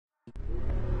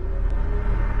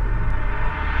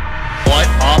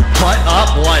What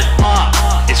up?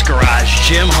 It's Garage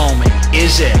Gym, homie.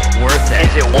 Is it worth it?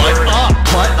 Is it what up?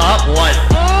 What up? What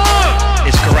up?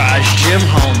 It's Garage Gym,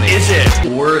 homie. Is it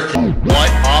worth it? What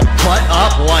up? What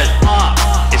up? What up?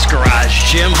 It's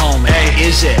Garage Gym, homie. Hey,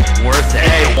 is it worth it?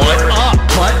 Hey, what up?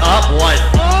 What up? What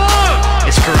up?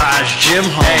 It's Garage Gym,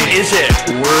 homie. Hey, is it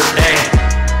worth it?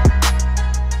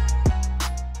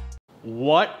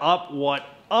 What up? What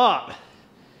up?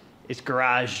 It's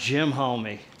Garage Gym,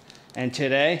 homie. And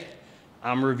today,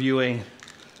 I'm reviewing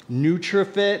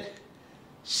NutriFitt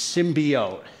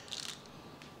Symbiote.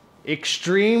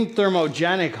 Extreme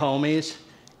thermogenic, homies.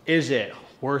 Is it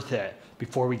worth it?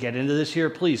 Before we get into this here,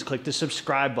 please click the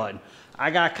subscribe button.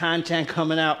 I got content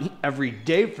coming out every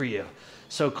day for you.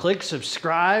 So click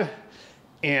subscribe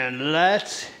and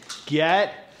let's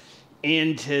get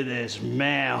into this,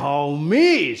 man,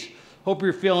 homies. Hope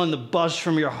you're feeling the buzz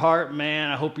from your heart, man.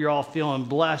 I hope you're all feeling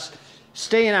blessed.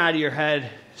 Staying out of your head,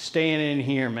 staying in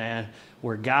here, man,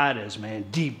 where God is, man,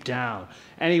 deep down.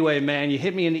 Anyway, man, you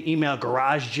hit me in the email,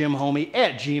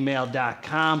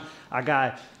 garagegymhomie@gmail.com. I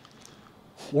got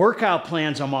workout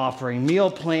plans I'm offering,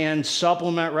 meal plans,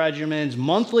 supplement regimens,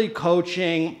 monthly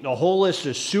coaching, a whole list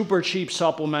of super cheap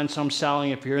supplements I'm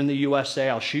selling. If you're in the USA,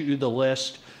 I'll shoot you the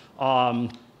list.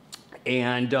 And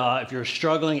if you're a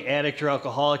struggling addict or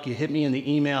alcoholic, you hit me in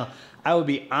the email. I would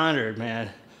be honored, man,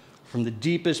 from the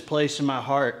deepest place in my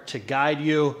heart to guide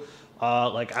you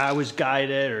like I was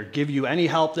guided, or give you any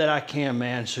help that I can,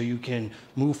 man, so you can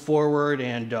move forward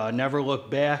and never look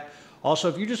back. Also,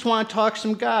 if you just want to talk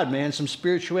some God, man, some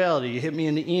spirituality, you hit me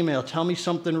in the email. Tell me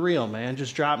something real, man.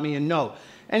 Just drop me a note.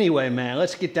 Anyway, man,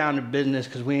 let's get down to business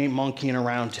because we ain't monkeying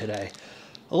around today.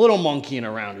 A little monkeying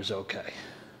around is okay,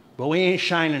 but we ain't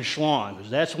shining schlong,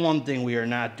 because that's one thing we are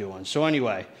not doing. So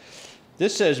anyway,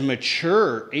 this says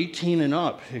mature 18 and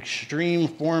up, extreme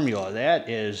formula. That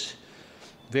is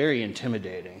very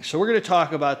intimidating. So we're going to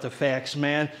talk about the facts,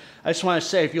 man. I just want to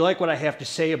say, if you like what I have to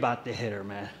say about the hitter,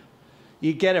 man,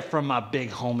 you get it from my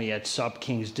big homie at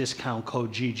SubKings, discount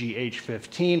code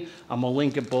GGH15. I'm going to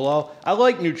link it below. I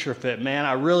like NutriFitt, man.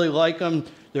 I really like them.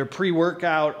 Their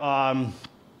pre-workout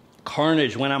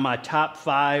carnage went on my top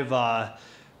 5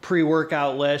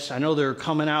 pre-workout list. I know they're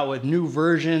coming out with new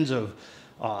versions of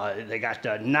they got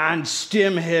the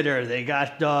non-stim hitter. They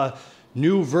got the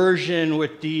new version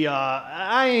with the,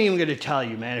 I ain't even gonna tell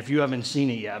you, man, if you haven't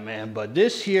seen it yet, man. But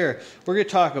this here, we're gonna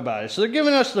talk about it. So they're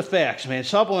giving us the facts, man.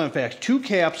 Supplement facts, 2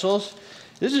 capsules.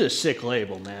 This is a sick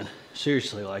label, man.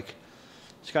 Seriously, like,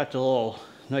 it's got the little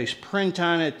nice print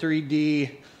on it,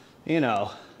 3D, you know.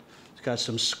 It's got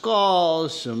some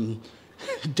skulls, some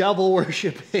devil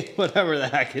worshiping, whatever the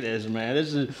heck it is, man.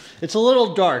 It's a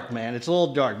little dark, man. It's a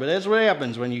little dark, but that's what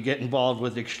happens when you get involved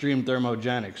with extreme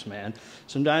thermogenics, man.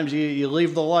 Sometimes you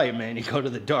leave the light, man. You go to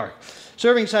the dark.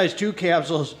 Serving size 2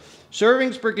 capsules.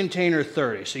 Servings per container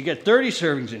 30. So you get 30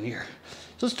 servings in here.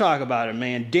 So let's talk about it,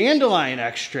 man. Dandelion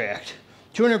extract,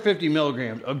 250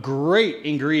 milligrams. A great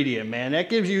ingredient, man. That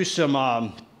gives you some,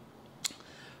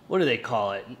 what do they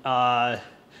call it?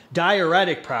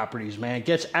 Diuretic properties, man. It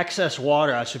gets excess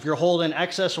water out. So if you're holding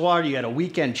excess water, you got a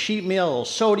weekend cheat meal, a little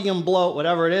sodium bloat,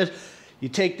 whatever it is, you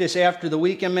take this after the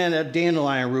weekend, man, that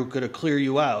dandelion root could have clear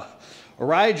you out.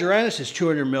 Origenesis is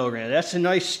 200 milligrams. That's a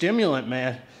nice stimulant,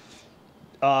 man.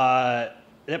 That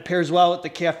pairs well with the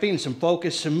caffeine, some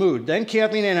focus, some mood. Then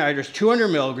caffeine anhydrous, 200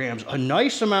 milligrams. A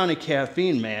nice amount of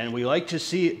caffeine, man. We like to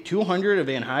see 200 of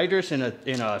anhydrous in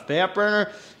a fat burner.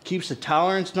 Keeps the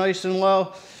tolerance nice and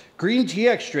low. Green tea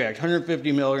extract,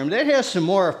 150 milligrams. That has some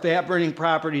more fat-burning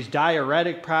properties,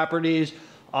 diuretic properties.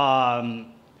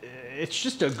 It's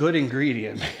just a good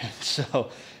ingredient, man.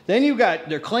 So then you got,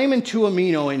 they're claiming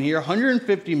 2-amino in here,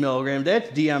 150 milligrams.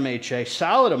 That's DMHA,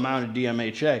 solid amount of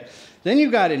DMHA. Then you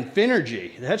got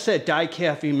Infinergy. That's that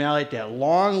dicaffeine malate, that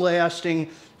long-lasting,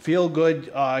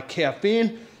 feel-good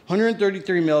caffeine.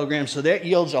 133 milligrams, so that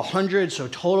yields 100, so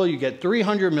total you get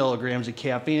 300 milligrams of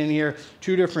caffeine in here,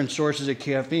 2 different sources of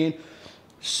caffeine.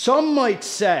 Some might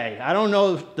say, I don't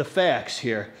know the facts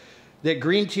here, that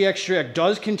green tea extract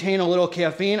does contain a little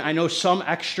caffeine. I know some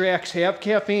extracts have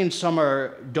caffeine, some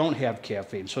don't have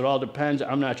caffeine, so it all depends.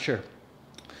 I'm not sure.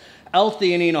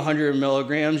 L-theanine, 100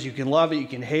 milligrams. You can love it, you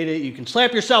can hate it, you can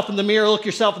slap yourself in the mirror, look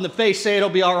yourself in the face, say it'll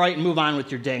be all right, and move on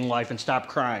with your dang life and stop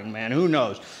crying, man. Who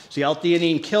knows? Does the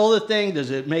L-theanine kill the thing?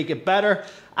 Does it make it better?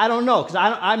 I don't know, because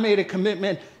I made a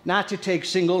commitment not to take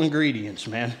single ingredients,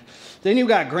 man. Then you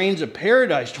got Grains of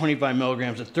Paradise, 25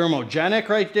 milligrams of Thermogenic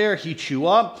right there, heats you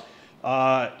up.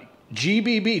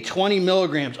 GBB, 20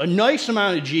 milligrams. A nice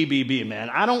amount of GBB, man.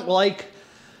 I don't like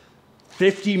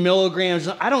 50 milligrams.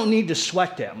 I don't need to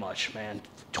sweat that much, man.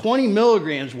 20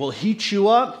 milligrams will heat you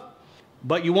up.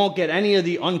 but you won't get any of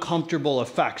the uncomfortable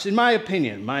effects, in my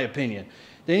opinion,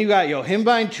 Then you got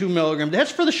GYMHOMIE 2 milligrams.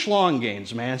 That's for the schlong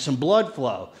gains, man. Some blood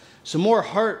flow, some more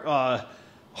heart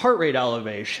rate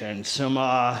elevation, some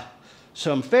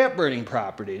fat burning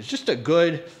properties. Just a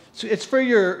good, it's for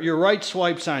your right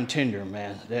swipes on Tinder,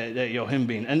 man, that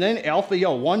GYMHOMIE. And then alpha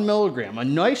yo, 1 milligram. A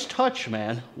nice touch,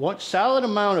 man. One solid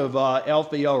amount of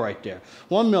alpha yo right there.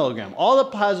 1 milligram. All the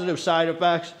positive side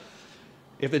effects.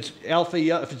 If it's alpha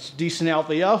yo, if it's decent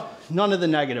alpha yo, none of the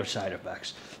negative side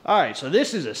effects. All right, so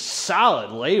this is a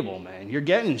solid label, man. You're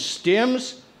getting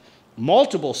stims,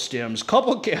 multiple stims,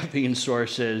 couple caffeine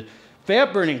sources,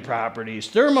 fat burning properties,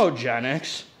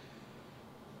 thermogenics.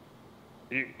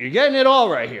 You're getting it all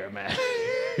right here, man.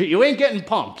 You ain't getting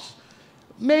pumps.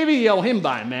 Maybe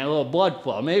GYMHOMIE, man, a little blood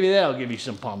flow. Maybe that'll give you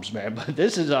some pumps, man. But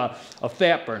this is a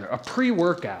fat burner, a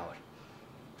pre-workout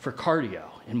for cardio,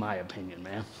 in my opinion,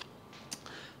 man.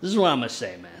 This is what I'm going to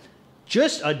say, man.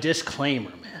 Just a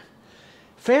disclaimer, man.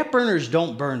 Fat burners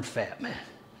don't burn fat, man.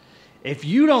 If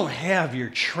you don't have your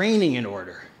training in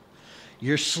order,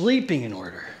 your sleeping in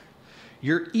order,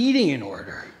 your eating in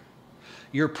order,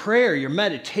 your prayer, your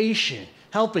meditation,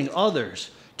 helping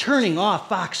others, turning off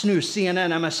Fox News,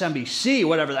 CNN, MSNBC,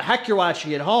 whatever the heck you're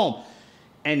watching at home,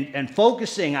 and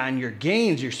focusing on your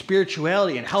gains, your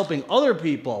spirituality, and helping other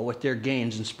people with their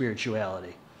gains and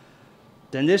spirituality,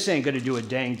 then this ain't going to do a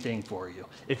dang thing for you.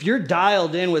 If you're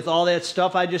dialed in with all that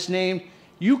stuff I just named,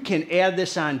 you can add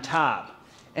this on top,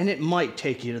 and it might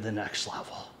take you to the next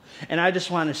level. And I just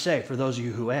want to say, for those of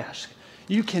you who ask,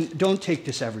 don't take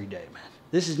this every day, man.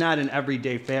 This is not an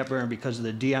everyday fat burn because of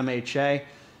the DMHA.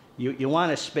 You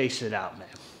want to space it out, man.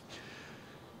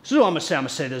 So what I'm going to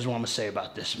say, this is what I'm going to say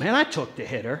about this, man. I took the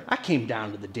hitter. I came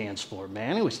down to the dance floor,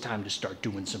 man. It was time to start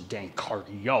doing some dang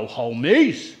cardio,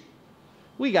 homies.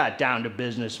 We got down to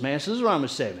business, man. So this is what I'm going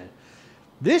to say, man.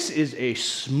 This is a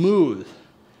smooth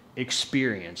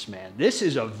experience, man. This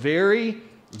is a very,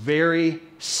 very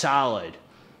solid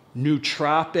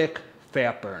nootropic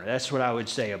fat burner. That's what I would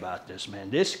say about this, man.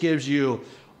 This gives you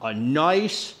a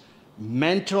nice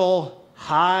mental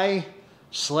high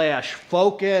 /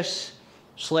 focus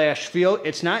 / feel.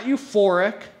 It's not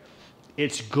euphoric.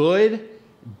 It's good,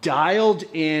 dialed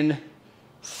in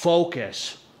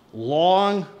focus.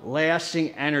 Long-lasting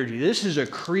energy. This is a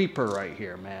creeper right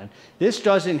here, man. This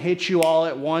doesn't hit you all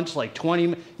at once, like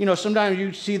 20, sometimes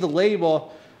you see the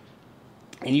label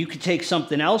and you could take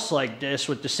something else like this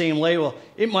with the same label.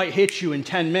 It might hit you in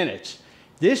 10 minutes.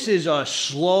 This is a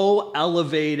slow,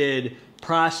 elevated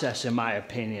process, in my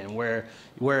opinion, where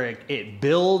it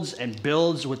builds and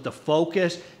builds with the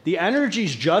focus. The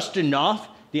energy's just enough.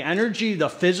 The energy, the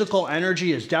physical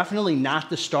energy, is definitely not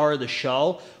the star of the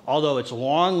show, although it's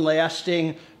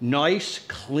long-lasting, nice,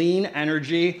 clean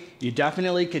energy. You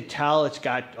definitely could tell it's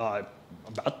got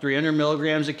about 300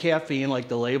 milligrams of caffeine, like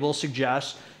the label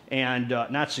suggests, and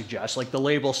not suggests, like the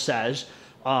label says.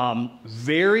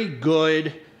 Very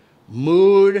good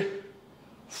mood,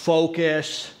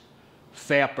 focus,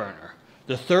 fat burner.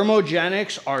 The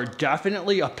thermogenics are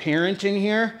definitely apparent in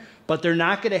here, but they're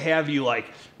not going to have you like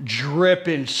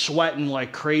dripping, sweating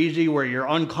like crazy where you're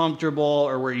uncomfortable,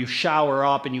 or where you shower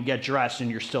up and you get dressed and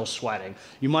you're still sweating.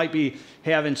 You might be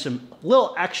having some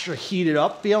little extra heated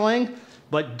up feeling,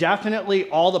 but definitely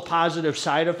all the positive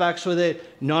side effects with it,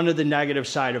 none of the negative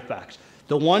side effects.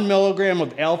 The 1 milligram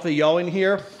of alpha yo in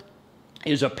here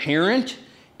is apparent.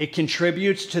 It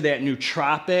contributes to that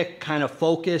nootropic kind of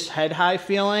focus, head high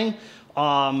feeling.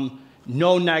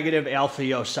 No negative alpha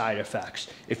yo side effects.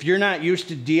 If you're not used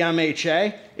to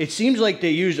DMHA, it seems like they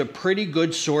use a pretty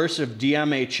good source of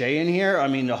DMHA in here. I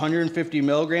mean, the 150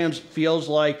 milligrams feels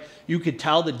like you could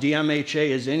tell the DMHA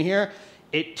is in here.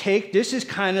 This is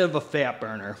kind of a fat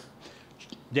burner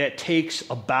that takes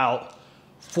about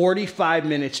 45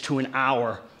 minutes to an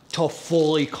hour to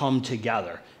fully come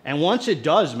together. And once it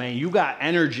does, man, you got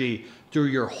energy through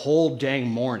your whole dang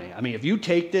morning. I mean, if you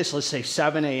take this, let's say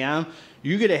 7 a.m.,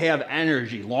 you're going to have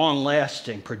energy,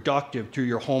 long-lasting, productive through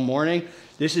your whole morning.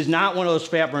 This is not one of those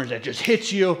fat burners that just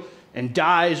hits you and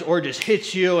dies, or just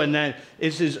hits you and then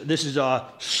this is a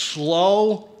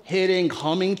slow hitting,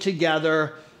 coming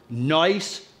together,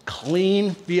 nice,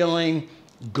 clean feeling,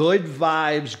 good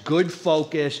vibes, good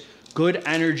focus, good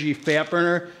energy fat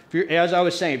burner. As I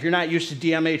was saying, if you're not used to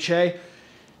DMHA,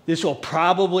 this will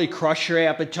probably crush your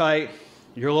appetite.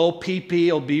 Your little pee-pee,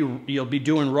 you'll be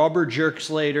doing rubber jerks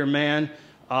later, man.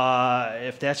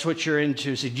 If that's what you're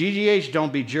into. See, GGH,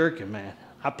 don't be jerking, man.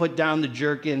 I put down the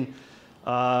jerking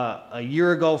a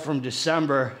year ago from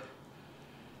December.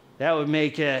 That would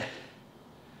make it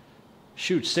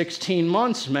shoot, 16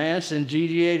 months, man, since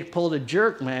GGH pulled a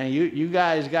jerk, man. You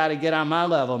guys got to get on my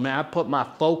level, man. I put my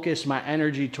focus, my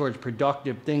energy towards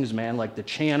productive things, man, like the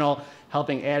channel,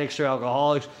 helping addicts or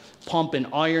alcoholics, pumping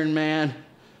iron, man.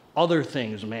 Other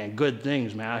things, man, good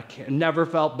things, man. I never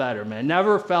felt better, man.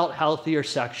 Never felt healthier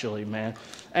sexually, man.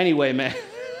 Anyway, man,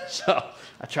 so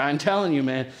I try and telling you,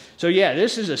 man. So yeah,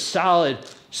 this is a solid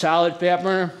fat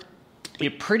burner.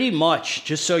 It pretty much,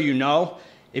 just so you know,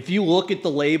 if you look at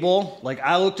the label, like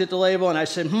I looked at the label and I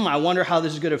said, I wonder how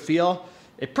this is gonna feel.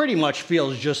 It pretty much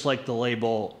feels just like the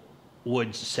label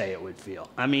would say it would feel.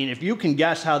 I mean, if you can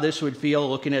guess how this would feel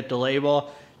looking at the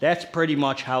label, that's pretty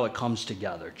much how it comes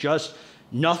together. Just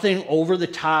nothing over the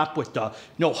top with the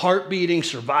no heart beating,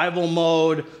 survival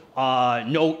mode,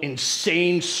 no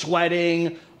insane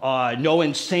sweating, no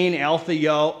insane alpha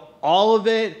yo. All of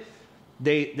it,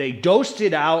 they dosed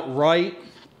it out right,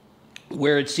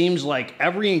 where it seems like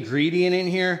every ingredient in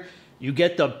here, you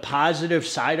get the positive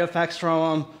side effects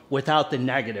from them without the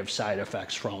negative side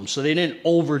effects from them. So they didn't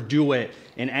overdo it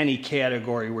in any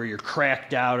category where you're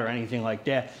cracked out or anything like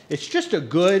that. It's just a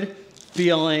good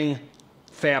feeling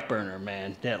fat burner,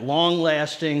 man. That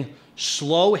long-lasting,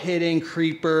 slow-hitting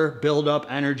creeper build-up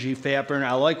energy fat burner.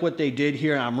 I like what they did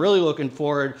here, and I'm really looking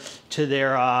forward to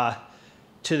their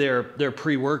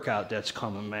pre-workout that's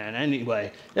coming, man.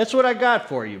 Anyway, that's what I got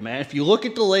for you, man. If you look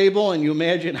at the label and you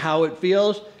imagine how it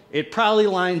feels, it probably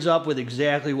lines up with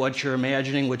exactly what you're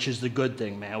imagining, which is the good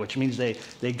thing, man, which means they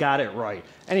got it right.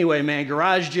 Anyway, man,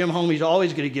 Garage Gym Homie's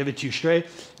always going to give it to you straight.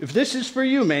 If this is for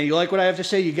you, man, you like what I have to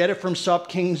say, you get it from Sup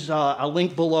Kings. I'll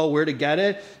link below where to get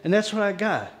it, and that's what I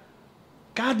got.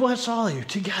 God bless all of you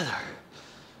together.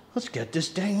 Let's get this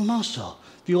dang muscle.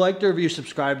 If you liked the review,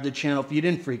 subscribe to the channel. If you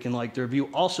didn't freaking like the review,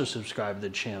 also subscribe to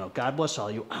the channel. God bless all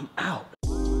of you. I'm out.